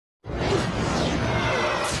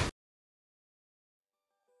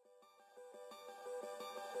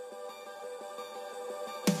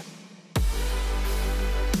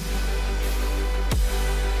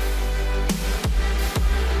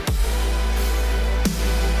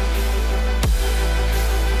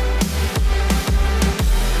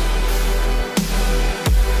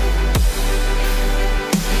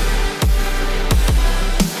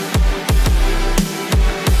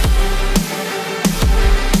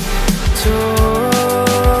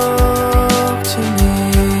talk to me,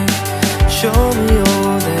 show me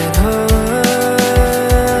all that hurts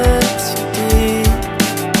you deep.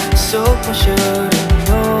 Soak my shirt in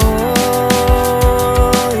all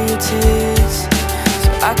your tears, so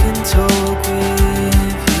I can talk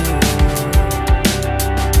with you.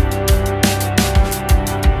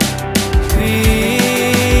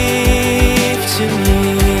 Grief to me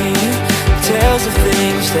tells of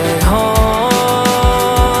things that haunt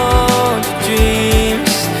your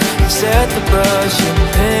dreams. Set the brush and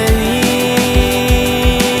paint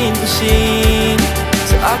the scene,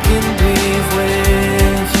 so I can breathe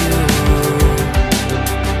with you.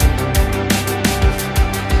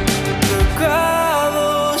 The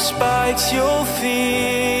gravel spikes your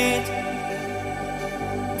feet,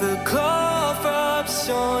 the cloth wraps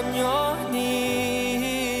on your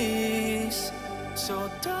knees. So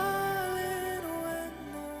darling, when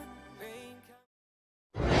the rain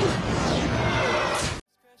comes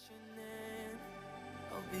crashing in,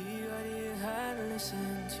 I'll be right here and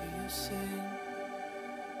listen to you sing.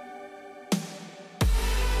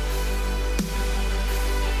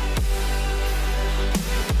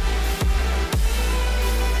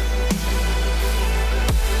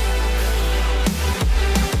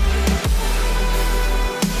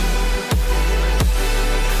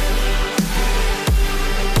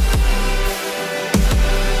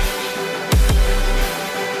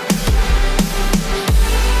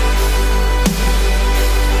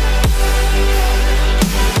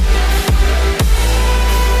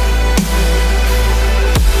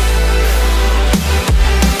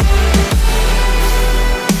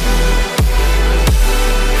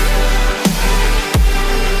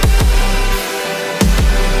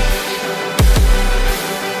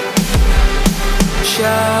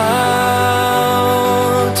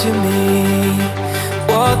 Shout to me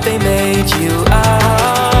what they made you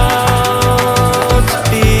out to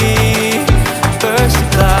be. Burst the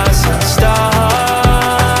glass and start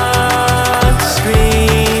to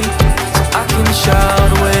scream, so I can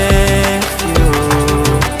shout with you.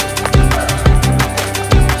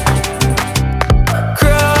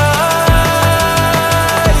 Cry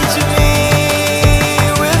to me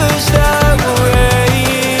rivers that will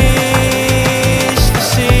raise the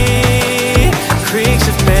sea, creeks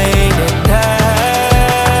of pain and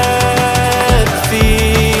apathy,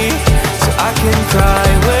 so I can cry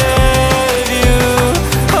with you.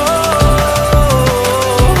 Oh,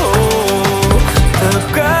 the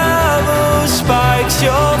gravel spikes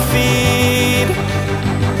your feet,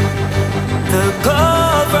 the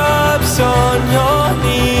blood rubs on your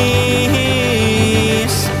knees.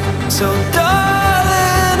 So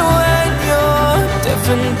darling, when you're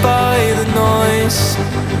deafened by the noise,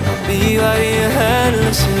 I'll be right here and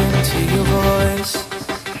listen to your voice.